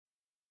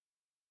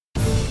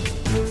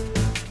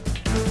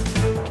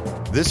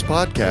This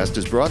podcast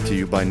is brought to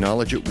you by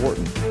Knowledge at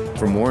Wharton.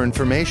 For more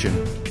information,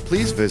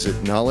 please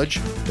visit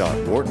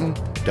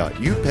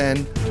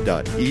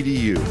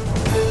knowledge.wharton.upenn.edu.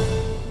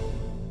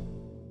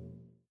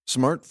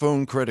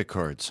 Smartphone credit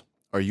cards.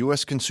 Are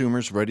U.S.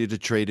 consumers ready to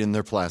trade in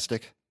their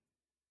plastic?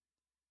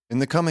 In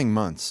the coming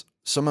months,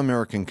 some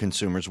American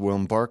consumers will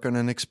embark on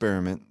an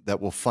experiment that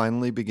will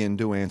finally begin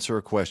to answer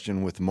a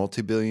question with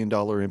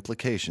multi-billion-dollar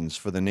implications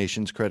for the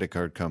nation's credit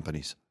card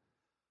companies,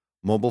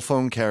 mobile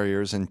phone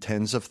carriers, and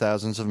tens of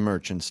thousands of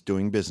merchants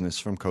doing business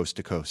from coast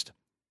to coast.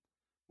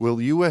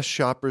 Will U.S.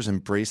 shoppers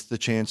embrace the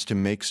chance to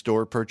make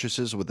store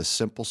purchases with a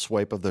simple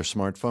swipe of their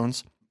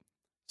smartphones?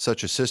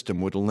 Such a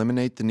system would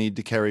eliminate the need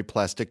to carry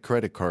plastic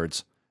credit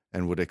cards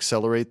and would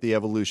accelerate the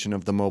evolution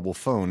of the mobile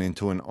phone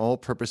into an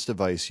all-purpose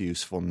device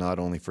useful not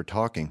only for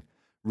talking,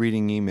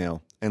 reading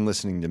email, and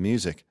listening to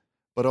music,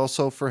 but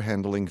also for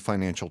handling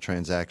financial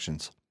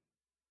transactions.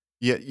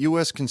 Yet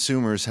U.S.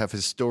 consumers have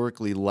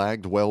historically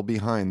lagged well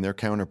behind their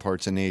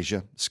counterparts in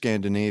Asia,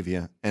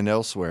 Scandinavia, and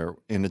elsewhere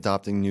in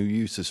adopting new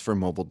uses for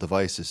mobile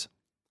devices.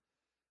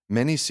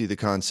 Many see the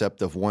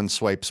concept of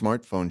one-swipe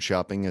smartphone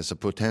shopping as a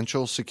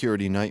potential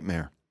security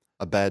nightmare,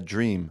 a bad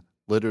dream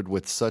littered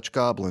with such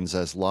goblins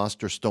as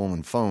lost or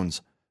stolen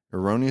phones,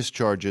 erroneous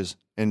charges,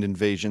 and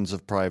invasions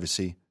of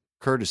privacy,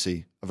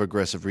 courtesy of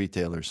aggressive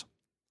retailers.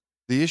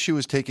 The issue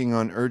is taking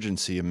on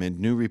urgency amid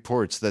new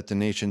reports that the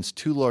nation's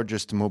two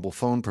largest mobile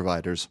phone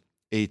providers,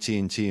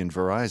 AT&T and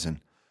Verizon,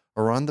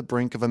 are on the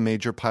brink of a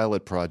major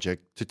pilot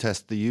project to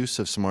test the use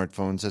of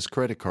smartphones as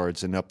credit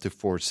cards in up to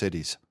 4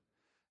 cities.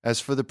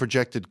 As for the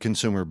projected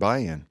consumer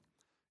buy-in,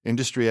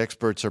 industry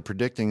experts are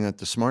predicting that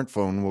the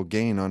smartphone will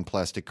gain on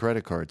plastic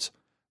credit cards,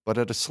 but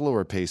at a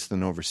slower pace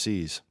than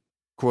overseas.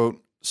 Quote,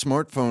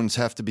 "Smartphones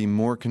have to be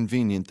more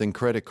convenient than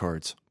credit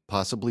cards,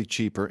 possibly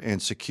cheaper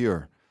and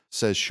secure,"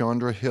 says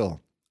Chandra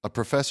Hill, a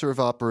professor of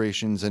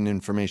operations and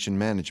information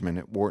management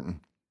at Wharton.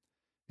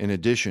 In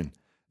addition,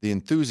 the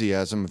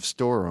enthusiasm of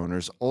store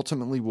owners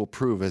ultimately will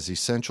prove as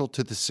essential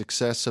to the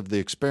success of the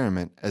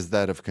experiment as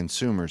that of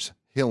consumers,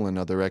 Hill and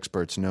other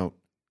experts note.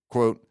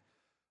 Quote,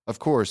 "Of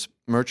course,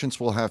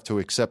 merchants will have to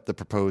accept the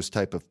proposed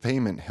type of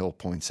payment," Hill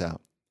points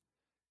out.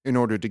 In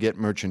order to get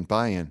merchant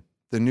buy-in,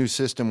 the new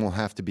system will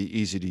have to be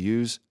easy to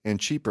use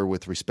and cheaper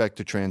with respect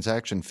to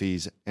transaction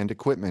fees and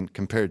equipment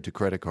compared to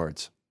credit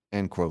cards.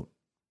 End quote.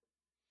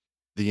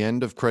 The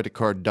end of credit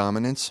card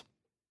dominance?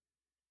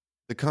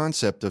 The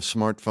concept of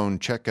smartphone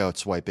checkout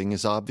swiping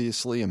is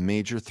obviously a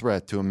major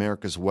threat to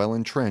America's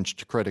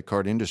well-entrenched credit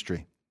card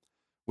industry,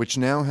 which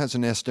now has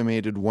an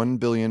estimated 1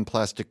 billion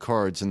plastic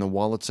cards in the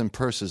wallets and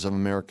purses of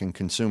American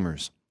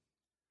consumers.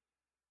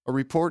 A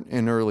report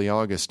in early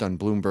August on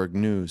Bloomberg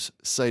News,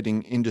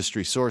 citing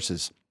industry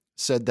sources,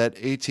 said that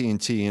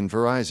AT&T and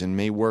Verizon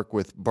may work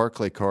with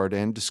Barclaycard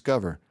and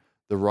Discover,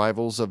 the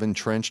rivals of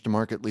entrenched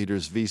market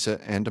leaders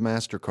Visa and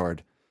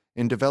MasterCard,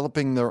 in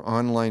developing their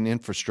online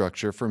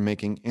infrastructure for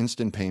making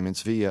instant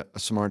payments via a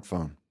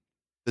smartphone.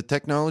 The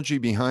technology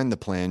behind the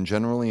plan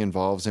generally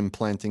involves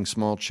implanting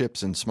small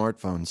chips in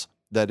smartphones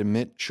that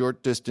emit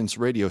short-distance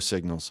radio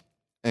signals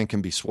and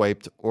can be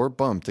swiped or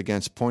bumped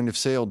against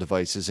point-of-sale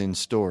devices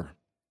in-store.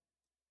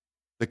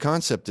 The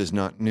concept is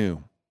not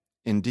new.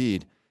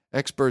 Indeed,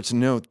 experts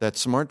note that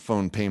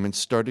smartphone payments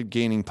started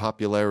gaining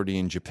popularity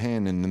in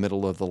Japan in the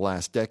middle of the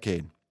last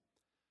decade.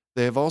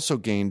 They have also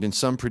gained in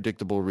some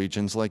predictable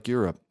regions like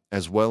Europe,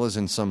 as well as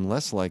in some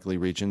less likely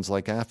regions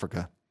like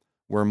Africa,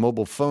 where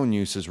mobile phone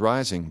use is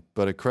rising,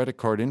 but a credit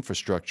card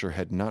infrastructure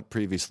had not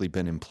previously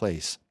been in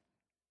place.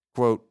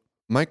 Quote,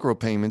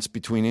 "Micropayments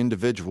between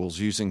individuals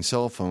using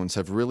cell phones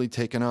have really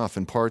taken off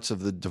in parts of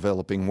the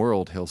developing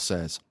world," Hill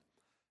says.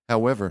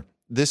 However,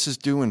 this is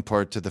due in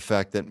part to the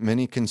fact that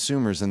many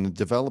consumers in the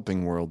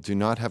developing world do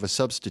not have a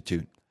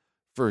substitute,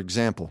 for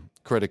example,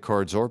 credit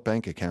cards or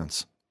bank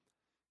accounts.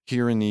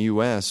 Here in the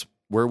U.S.,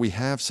 where we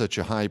have such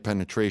a high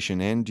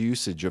penetration and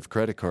usage of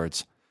credit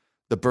cards,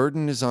 the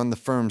burden is on the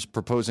firms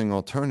proposing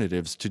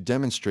alternatives to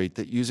demonstrate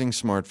that using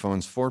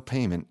smartphones for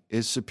payment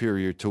is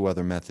superior to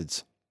other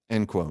methods.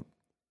 End quote.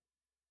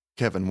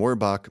 Kevin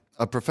Werbach,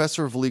 a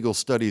professor of legal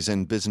studies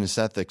and business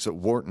ethics at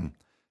Wharton,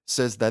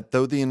 says that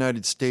though the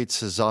United States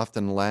has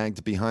often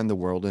lagged behind the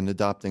world in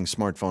adopting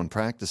smartphone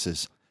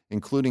practices,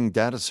 including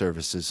data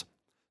services,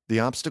 the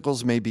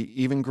obstacles may be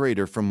even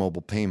greater for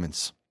mobile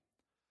payments.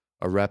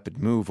 A rapid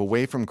move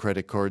away from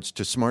credit cards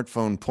to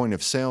smartphone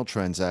point-of-sale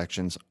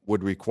transactions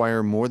would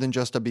require more than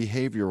just a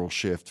behavioral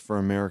shift for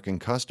American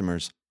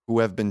customers who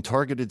have been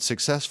targeted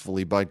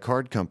successfully by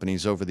card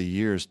companies over the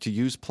years to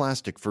use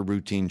plastic for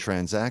routine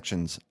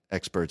transactions,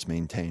 experts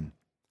maintain.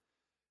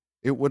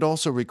 It would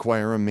also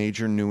require a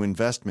major new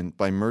investment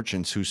by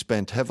merchants who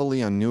spent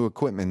heavily on new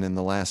equipment in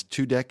the last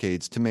 2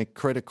 decades to make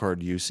credit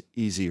card use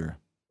easier.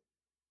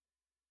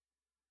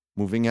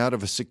 Moving out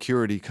of a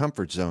security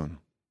comfort zone.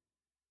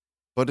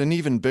 But an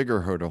even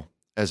bigger hurdle,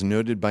 as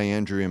noted by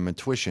Andrea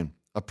Matwishin,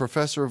 a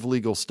professor of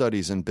legal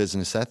studies and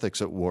business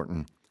ethics at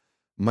Wharton,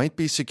 might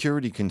be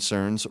security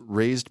concerns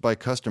raised by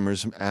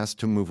customers asked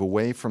to move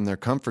away from their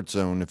comfort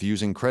zone of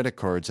using credit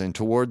cards and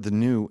toward the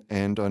new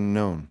and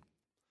unknown.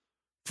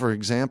 For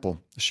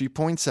example, she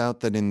points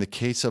out that in the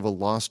case of a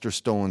lost or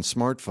stolen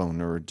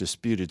smartphone or a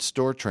disputed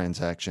store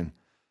transaction,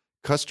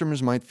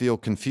 customers might feel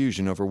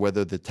confusion over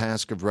whether the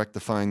task of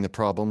rectifying the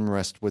problem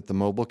rests with the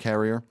mobile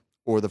carrier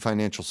or the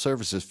financial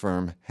services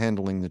firm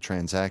handling the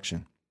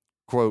transaction.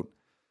 Quote,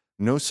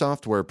 "No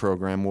software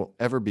program will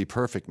ever be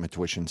perfect,"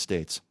 Mituition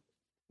states.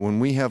 "When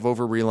we have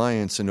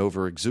over-reliance and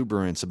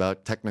over-exuberance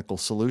about technical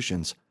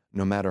solutions,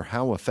 no matter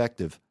how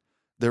effective,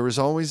 there is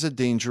always a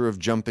danger of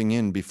jumping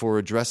in before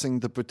addressing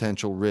the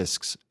potential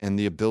risks and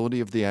the ability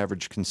of the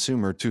average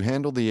consumer to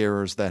handle the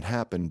errors that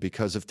happen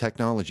because of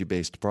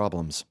technology-based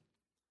problems.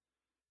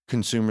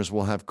 Consumers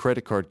will have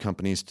credit card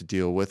companies to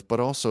deal with, but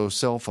also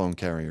cell phone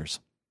carriers.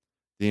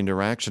 The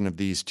interaction of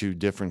these two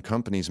different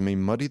companies may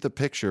muddy the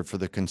picture for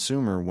the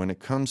consumer when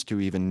it comes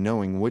to even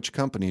knowing which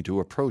company to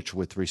approach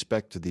with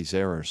respect to these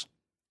errors."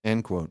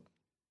 End quote.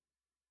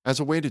 As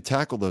a way to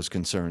tackle those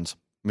concerns,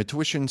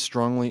 Mituition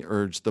strongly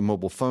urged the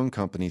mobile phone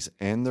companies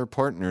and their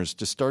partners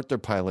to start their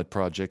pilot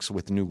projects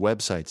with new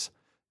websites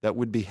that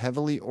would be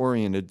heavily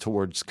oriented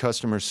towards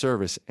customer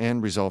service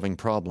and resolving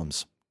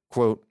problems.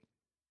 Quote,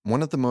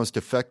 "One of the most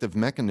effective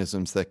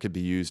mechanisms that could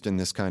be used in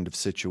this kind of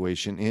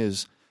situation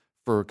is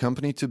for a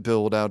company to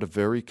build out a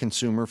very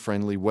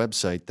consumer-friendly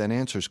website that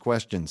answers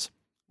questions,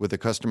 with a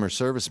customer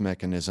service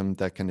mechanism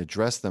that can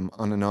address them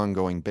on an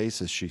ongoing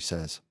basis," she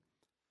says.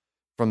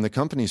 From the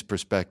company's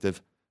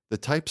perspective, the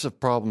types of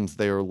problems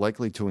they are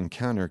likely to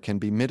encounter can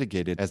be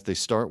mitigated as they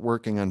start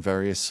working on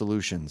various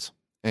solutions.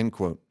 End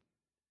quote.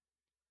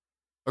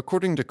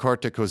 According to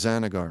Kartik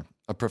Hosanagar,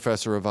 a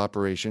professor of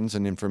operations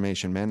and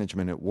information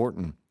management at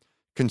Wharton,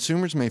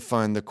 consumers may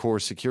find the core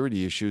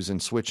security issues in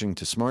switching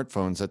to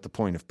smartphones at the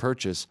point of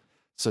purchase,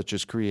 such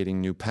as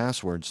creating new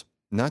passwords,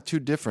 not too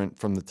different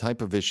from the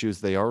type of issues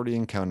they already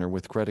encounter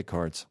with credit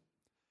cards.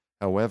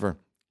 However,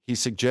 he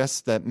suggests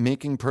that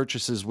making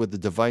purchases with a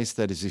device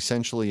that is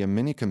essentially a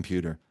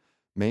mini-computer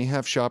may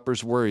have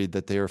shoppers worried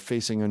that they are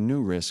facing a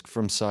new risk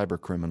from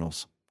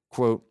cybercriminals.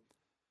 Quote,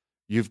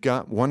 "You've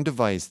got one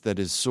device that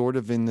is sort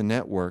of in the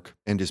network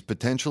and is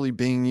potentially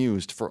being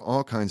used for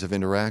all kinds of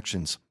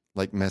interactions,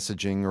 like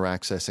messaging or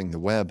accessing the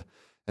web,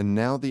 and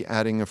now the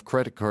adding of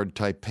credit card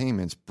type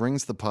payments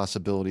brings the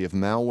possibility of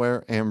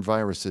malware and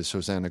viruses,"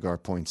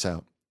 Hosanagar points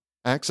out.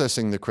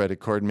 "Accessing the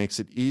credit card makes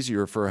it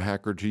easier for a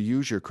hacker to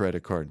use your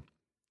credit card.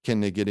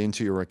 Can they get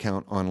into your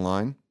account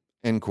online?"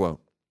 End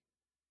quote.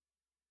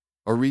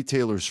 A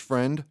retailer's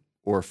friend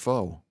or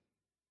foe.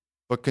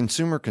 But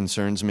consumer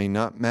concerns may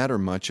not matter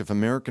much if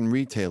American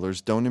retailers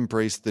don't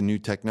embrace the new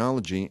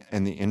technology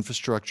and the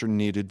infrastructure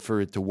needed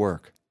for it to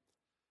work.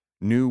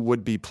 New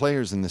would-be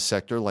players in the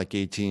sector like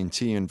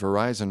AT&T and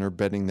Verizon are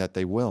betting that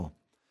they will,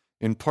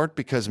 in part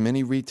because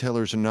many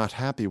retailers are not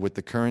happy with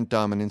the current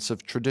dominance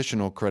of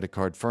traditional credit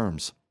card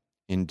firms.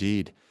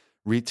 Indeed,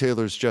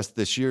 retailers just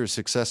this year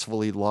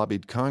successfully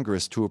lobbied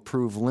Congress to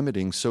approve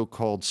limiting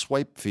so-called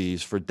swipe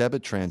fees for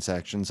debit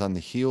transactions on the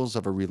heels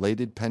of a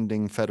related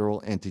pending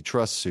federal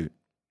antitrust suit.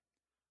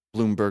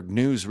 Bloomberg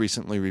News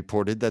recently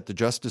reported that the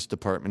Justice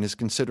Department is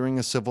considering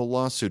a civil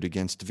lawsuit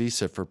against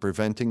Visa for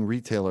preventing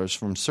retailers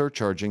from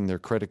surcharging their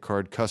credit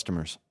card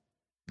customers.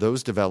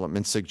 Those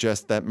developments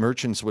suggest that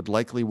merchants would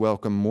likely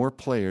welcome more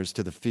players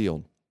to the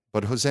field,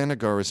 but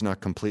Hosanagar is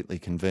not completely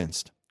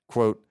convinced.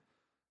 Quote,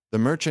 "The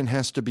merchant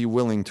has to be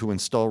willing to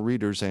install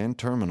readers and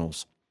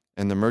terminals,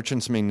 and the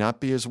merchants may not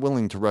be as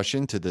willing to rush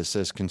into this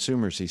as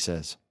consumers," he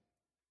says.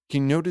 He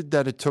noted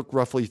that it took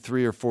roughly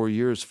 3 or 4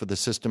 years for the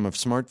system of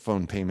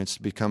smartphone payments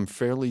to become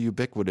fairly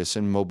ubiquitous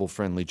in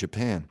mobile-friendly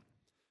Japan.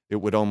 It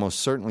would almost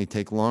certainly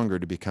take longer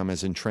to become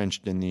as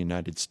entrenched in the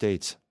United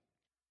States.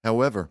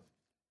 However,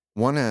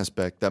 one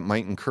aspect that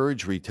might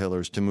encourage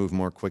retailers to move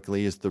more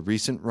quickly is the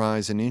recent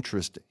rise in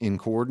interest in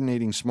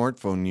coordinating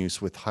smartphone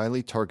use with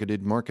highly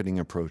targeted marketing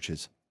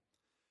approaches.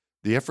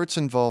 The efforts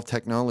involve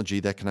technology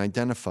that can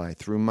identify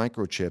through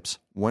microchips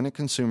when a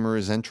consumer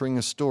is entering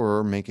a store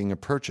or making a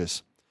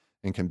purchase,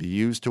 and can be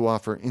used to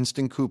offer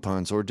instant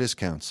coupons or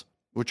discounts,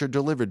 which are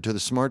delivered to the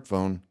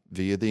smartphone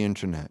via the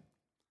internet.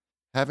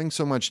 Having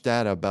so much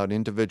data about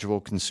individual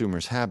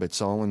consumers'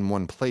 habits all in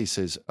one place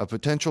is a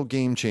potential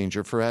game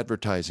changer for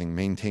advertising,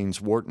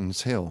 maintains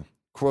Wharton's Hill.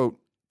 Quote,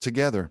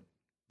 "Together,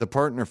 the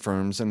partner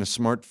firms and a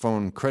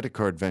smartphone credit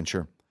card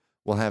venture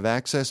will have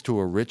access to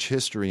a rich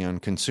history on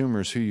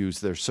consumers who use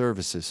their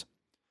services.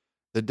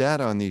 The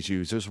data on these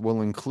users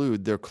will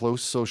include their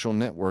close social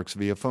networks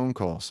via phone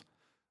calls,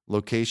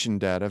 location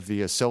data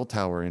via cell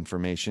tower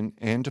information,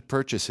 and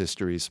purchase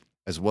histories,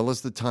 as well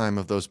as the time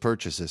of those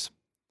purchases.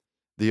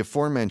 The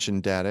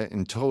aforementioned data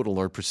in total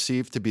are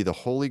perceived to be the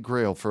holy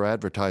grail for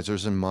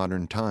advertisers in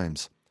modern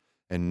times,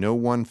 and no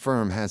one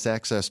firm has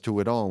access to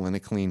it all in a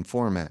clean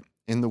format,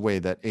 in the way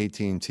that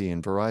AT&T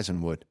and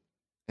Verizon would."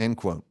 End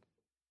quote.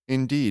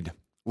 Indeed,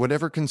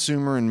 whatever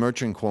consumer and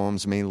merchant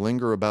qualms may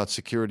linger about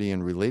security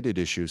and related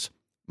issues,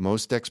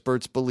 most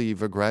experts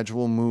believe a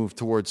gradual move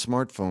towards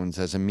smartphones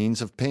as a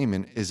means of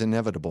payment is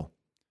inevitable,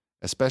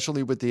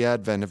 especially with the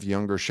advent of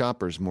younger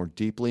shoppers more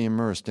deeply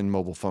immersed in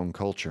mobile phone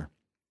culture.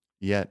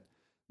 Yet,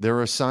 There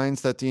are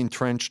signs that the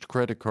entrenched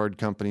credit card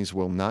companies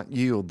will not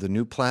yield the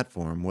new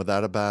platform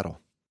without a battle.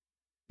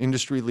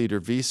 Industry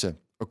leader Visa,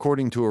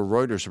 according to a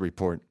Reuters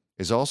report,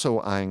 is also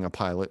eyeing a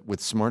pilot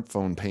with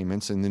smartphone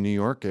payments in the New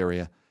York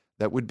area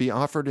that would be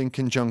offered in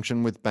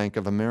conjunction with Bank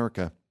of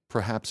America,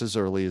 perhaps as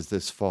early as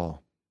this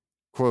fall.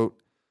 Quote,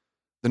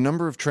 "The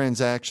number of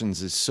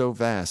transactions is so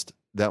vast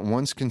that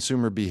once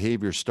consumer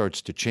behavior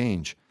starts to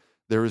change,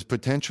 there is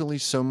potentially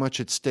so much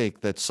at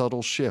stake that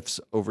subtle shifts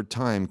over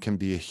time can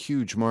be a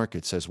huge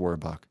market," says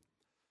Werbach.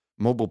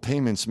 Mobile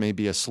payments may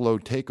be a slow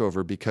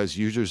takeover because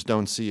users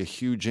don't see a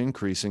huge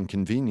increase in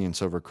convenience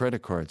over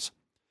credit cards.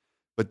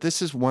 But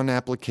this is one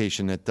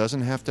application that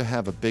doesn't have to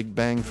have a big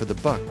bang for the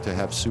buck to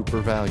have super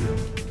value.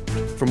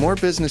 For more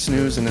business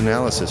news and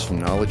analysis from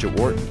Knowledge at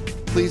Wharton,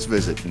 please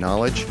visit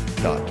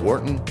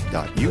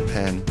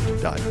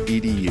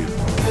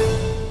knowledge.wharton.upenn.edu.